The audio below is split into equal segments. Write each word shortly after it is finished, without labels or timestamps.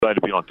Glad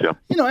to be on, Tim.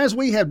 As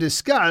we have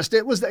discussed,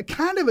 it was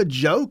kind of a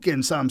joke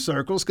in some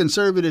circles.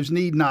 Conservatives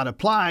need not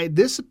apply.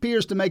 This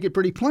appears to make it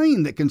pretty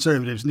plain that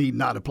conservatives need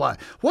not apply.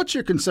 What's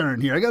your concern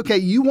here? Okay,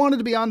 you wanted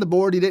to be on the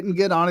board. You didn't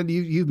get on it.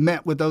 You've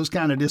met with those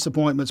kind of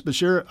disappointments, but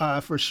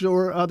for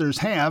sure others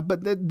have.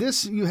 But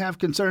you have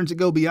concerns that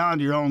go beyond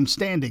your own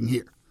standing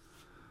here.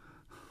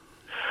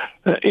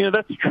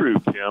 That's true,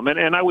 Tim.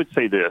 And I would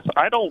say this: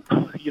 I don't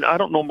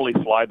normally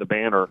fly the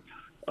banner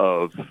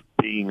of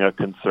being a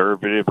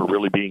conservative or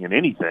really being in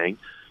anything.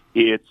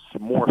 It's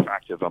more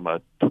effective. I'm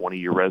a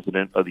 20-year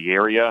resident of the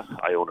area.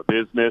 I own a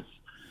business.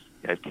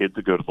 I have kids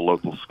that go to the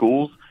local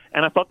schools,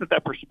 and I thought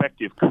that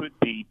perspective could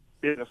be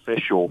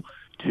beneficial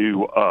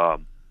to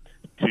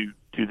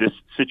this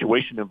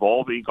situation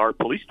involving our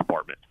police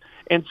department.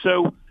 And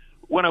so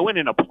when I went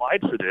and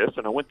applied for this,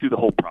 and I went through the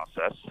whole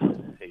process,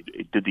 I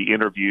did the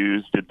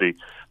interviews, did the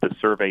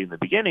survey in the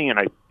beginning,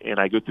 and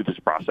I go through this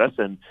process,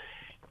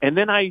 and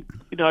then I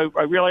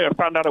realized I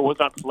found out I was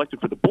not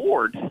selected for the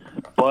board,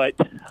 but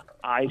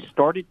I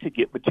started to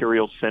get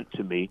materials sent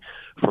to me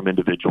from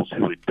individuals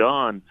who had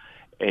done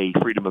a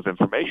Freedom of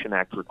Information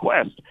Act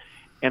request,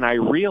 and I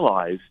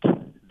realized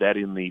that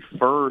in the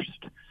first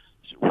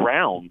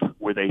round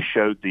where they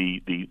showed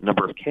the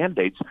number of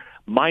candidates,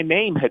 my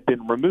name had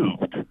been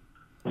removed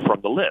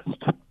from the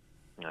list.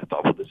 And I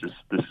thought, well, this is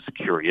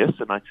curious,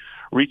 and I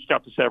reached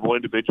out to several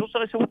individuals,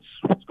 and I said,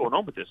 what's going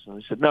on with this? And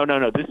they said, no,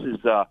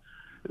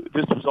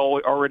 this was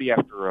already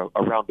after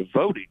a round of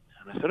voting.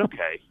 And I said,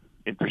 okay,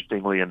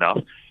 interestingly enough.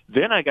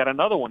 Then I got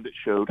another one that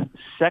showed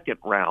second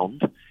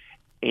round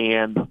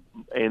and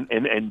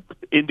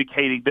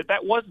indicating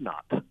that was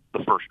not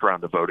the first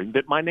round of voting,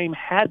 that my name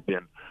had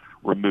been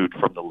removed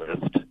from the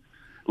list.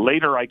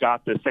 Later, I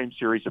got the same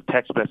series of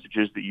text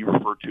messages that you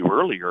referred to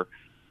earlier,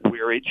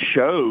 where it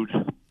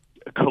showed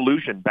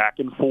collusion back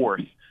and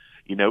forth,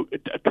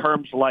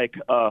 terms like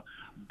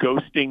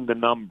ghosting the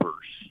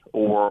numbers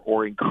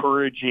or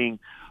encouraging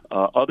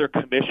other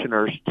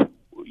commissioners to,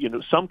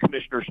 some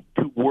commissioners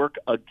to work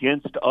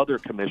against other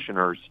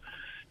commissioners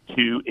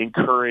to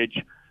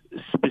encourage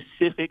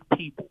specific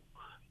people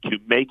to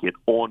make it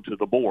onto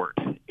the board,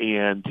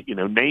 and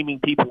naming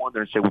people on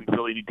there and say, we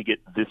really need to get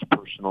this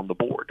person on the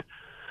board.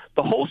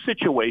 The whole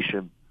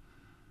situation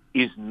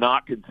is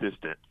not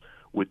consistent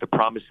with the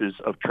promises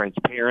of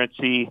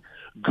transparency,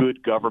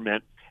 good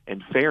government,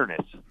 and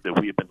fairness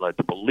that we have been led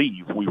to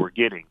believe we were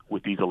getting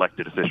with these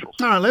elected officials.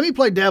 All right, let me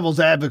play devil's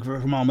advocate for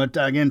a moment.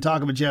 Again,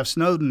 talking with Jeff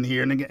Snowden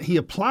here. And again, he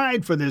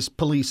applied for this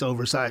police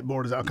oversight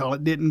board, as I'll call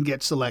it, didn't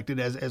get selected,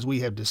 as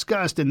we have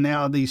discussed. And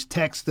now these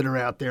texts that are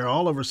out there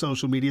all over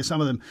social media, some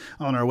of them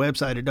on our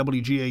website at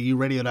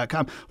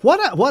WGAUradio.com.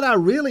 What I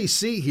really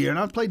see here, and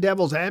I'll play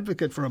devil's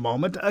advocate for a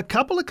moment, a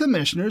couple of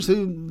commissioners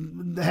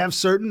who have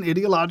certain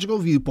ideological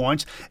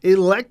viewpoints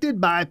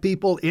elected by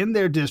people in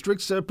their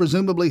districts,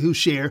 presumably who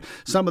share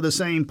some of the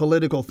same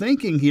political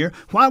thinking here.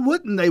 Why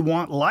wouldn't they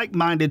want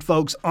like-minded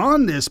folks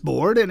on this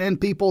board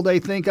and people they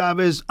think of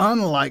as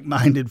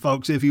unlike-minded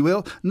folks, if you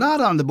will,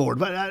 not on the board?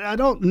 But I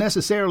don't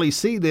necessarily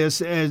see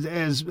this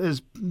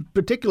as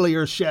particularly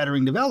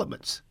earth-shattering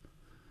developments.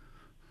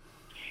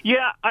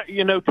 Yeah,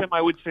 Tim,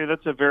 I would say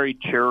that's a very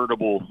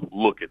charitable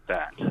look at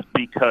that,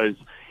 because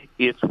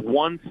it's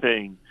one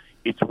thing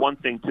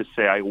to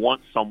say, I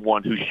want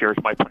someone who shares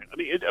my plan. I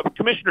mean,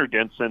 Commissioner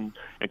Denson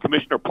and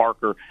Commissioner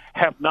Parker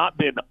have not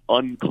been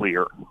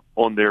unclear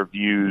on their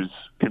views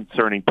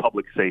concerning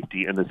public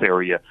safety in this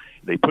area.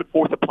 They put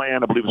forth a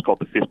plan, I believe it's called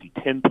the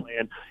 50-10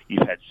 plan.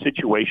 You've had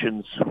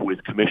situations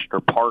with Commissioner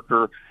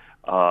Parker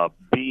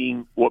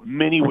being what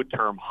many would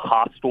term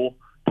hostile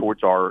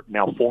towards our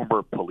now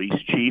former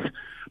police chief.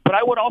 But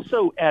I would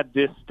also add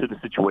this to the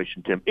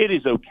situation, Tim. It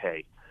is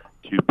okay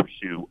to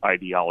pursue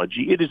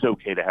ideology. It is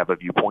okay to have a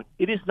viewpoint.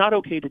 It is not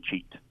okay to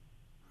cheat.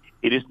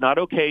 It is not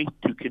okay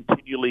to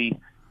continually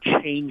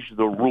change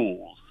the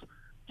rules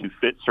to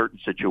fit certain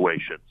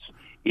situations.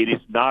 It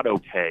is not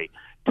okay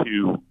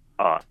to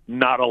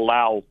not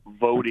allow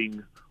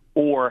voting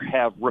or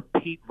have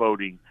repeat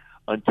voting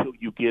until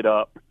you get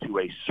up to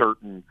a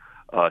certain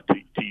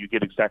till you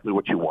get exactly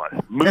what you want.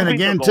 And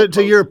again,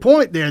 to your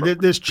point there,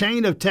 this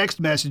chain of text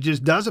messages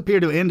does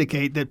appear to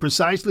indicate that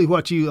precisely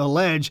what you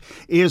allege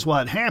is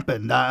what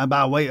happened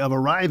by way of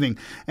arriving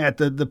at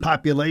the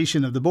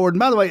population of the board. And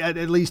by the way, at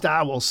least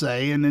I will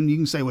say, and then you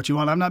can say what you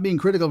want, I'm not being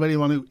critical of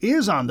anyone who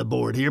is on the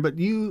board here, but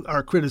you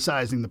are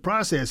criticizing the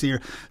process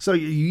here. So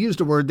you used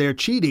a word there,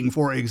 cheating,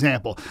 for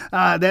example.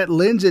 That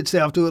lends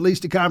itself to at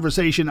least a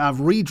conversation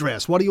of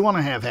redress. What do you want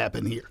to have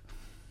happen here?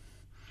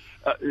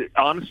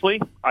 Honestly,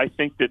 I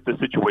think that the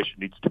situation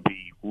needs to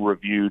be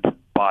reviewed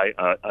by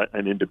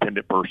an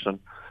independent person.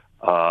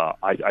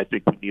 I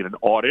think we need an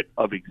audit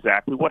of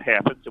exactly what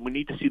happens, and we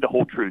need to see the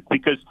whole truth.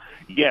 Because,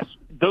 yes,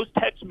 those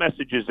text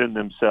messages in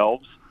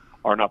themselves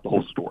are not the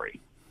whole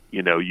story.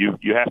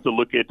 You have to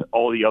look at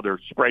all the other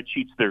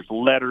spreadsheets. There's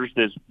letters.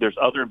 There's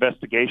other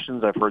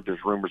investigations. I've heard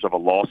there's rumors of a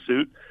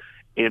lawsuit.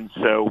 And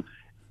so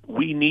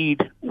we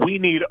need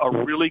a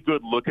really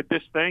good look at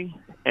this thing.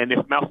 And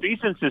if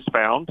malfeasance is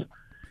found,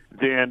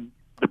 then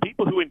the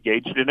people who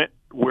engaged in it,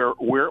 where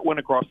it went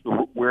across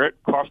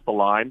the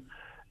line,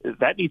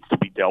 that needs to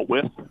be dealt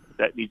with.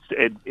 That needs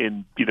to,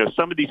 and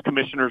some of these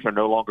commissioners are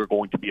no longer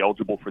going to be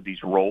eligible for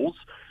these roles,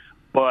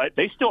 but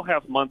they still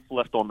have months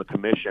left on the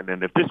commission.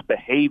 And if this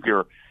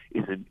behavior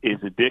is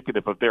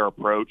indicative of their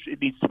approach,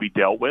 it needs to be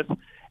dealt with.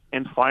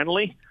 And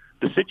finally,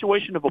 the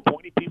situation of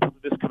appointing people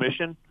to this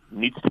commission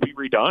needs to be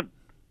redone.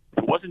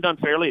 If it wasn't done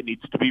fairly, it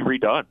needs to be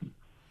redone.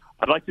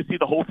 I'd like to see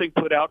the whole thing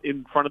put out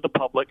in front of the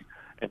public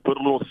and put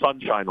a little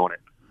sunshine on it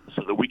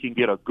so that we can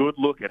get a good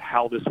look at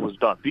how this was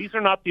done. These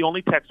are not the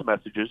only text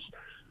messages.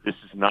 This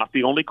is not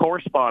the only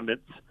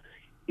correspondence.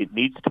 It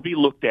needs to be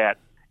looked at,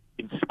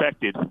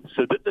 inspected,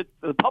 so that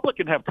the public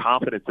can have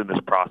confidence in this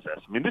process.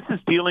 I mean, this is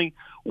dealing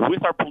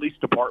with our police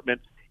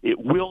department.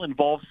 It will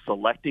involve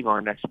selecting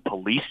our next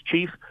police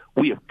chief.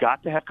 We have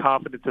got to have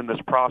confidence in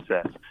this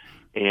process.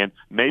 And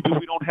maybe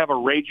we don't have a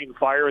raging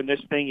fire in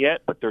this thing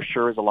yet, but there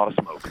sure is a lot of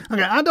smoke.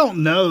 Okay, I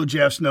don't know,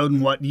 Jeff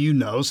Snowden, what you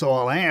know, so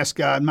I'll ask.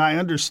 My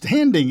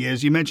understanding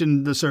is, you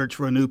mentioned the search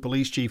for a new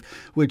police chief,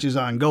 which is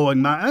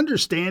ongoing. My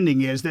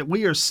understanding is that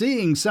we are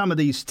seeing some of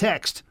these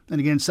texts, and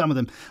again, some of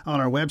them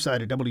on our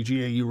website at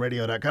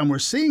WGAUradio.com. We're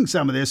seeing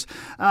some of this,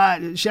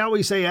 shall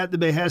we say, at the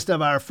behest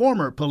of our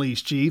former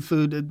police chief.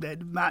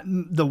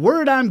 The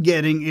word I'm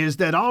getting is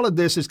that all of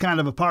this is kind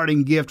of a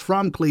parting gift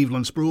from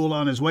Cleveland Spruill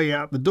on his way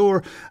out the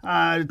door,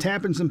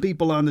 tapping some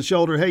people on the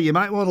shoulder. Hey, you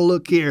might want to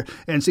look here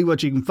and see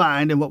what you can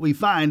find. And what we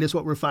find is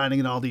what we're finding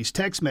in all these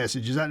text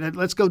messages.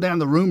 Let's go down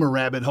the rumor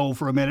rabbit hole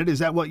for a minute. Is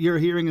that what you're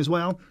hearing as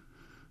well?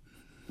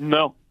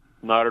 No,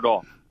 not at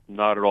all.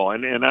 Not at all.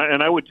 And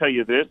I would tell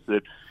you this,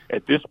 that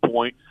at this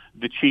point,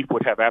 the chief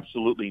would have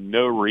absolutely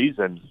no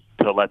reason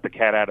to let the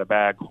cat out of the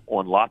bag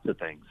on lots of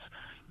things.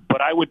 But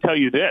I would tell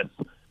you this,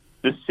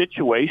 the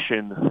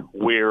situation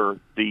where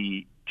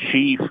the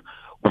chief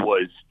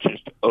was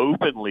just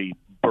openly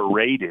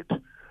berated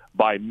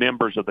by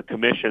members of the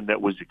commission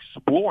that was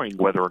exploring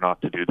whether or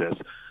not to do this,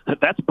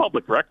 that's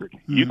public record.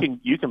 Mm-hmm.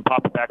 You can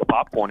pop a bag of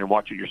popcorn and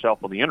watch it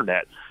yourself on the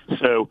internet.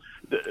 So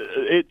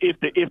if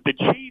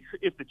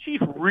the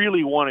chief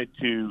really wanted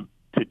to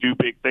do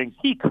big things,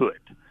 he could.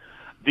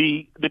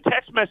 The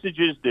text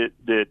messages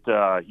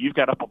that you've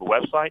got up on the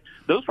website,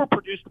 those were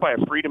produced by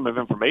a Freedom of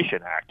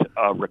Information Act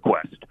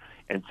request.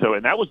 And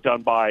that was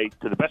done by,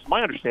 to the best of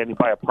my understanding,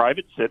 by a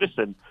private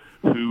citizen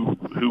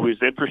who is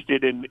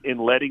interested in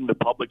letting the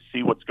public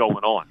see what's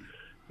going on.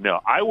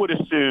 Now, I would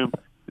assume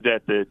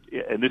that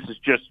and this is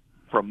just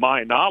from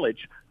my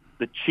knowledge,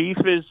 the chief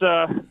has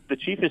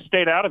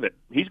stayed out of it.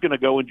 He's going to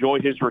go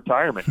enjoy his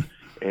retirement,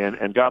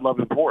 and God love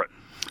him for it.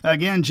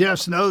 Again, Jeff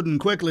Snowden,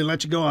 quickly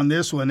let you go on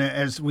this one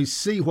as we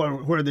see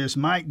where this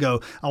might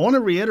go. I want to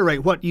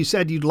reiterate what you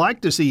said you'd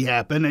like to see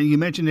happen, and you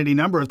mentioned any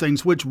number of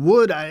things, which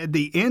would, at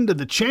the end of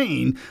the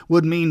chain,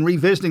 would mean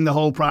revisiting the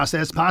whole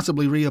process,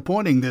 possibly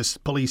reappointing this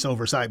police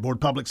oversight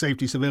board, public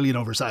safety civilian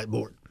oversight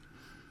board.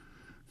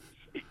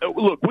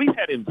 Look, we've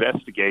had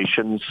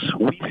investigations.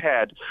 We've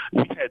had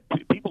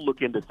people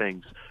look into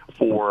things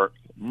for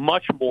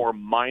much more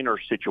minor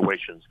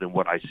situations than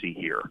what I see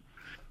here.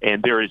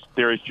 And there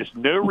is just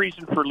no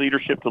reason for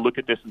leadership to look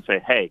at this and say,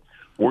 "Hey,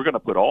 we're going to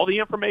put all the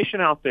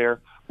information out there.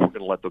 We're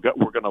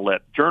going to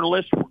let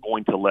journalists. We're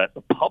going to let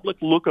the public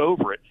look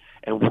over it.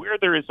 And where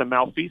there is a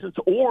malfeasance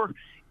or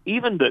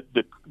even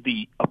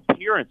the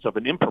appearance of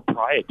an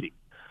impropriety,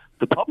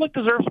 the public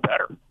deserves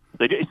better.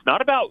 It's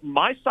not about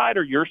my side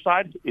or your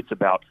side. It's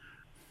about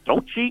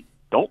don't cheat,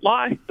 don't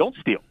lie, don't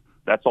steal.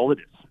 That's all it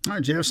is." All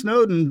right, Jeff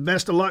Snowden,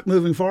 best of luck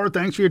moving forward.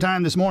 Thanks for your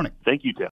time this morning. Thank you, Tim.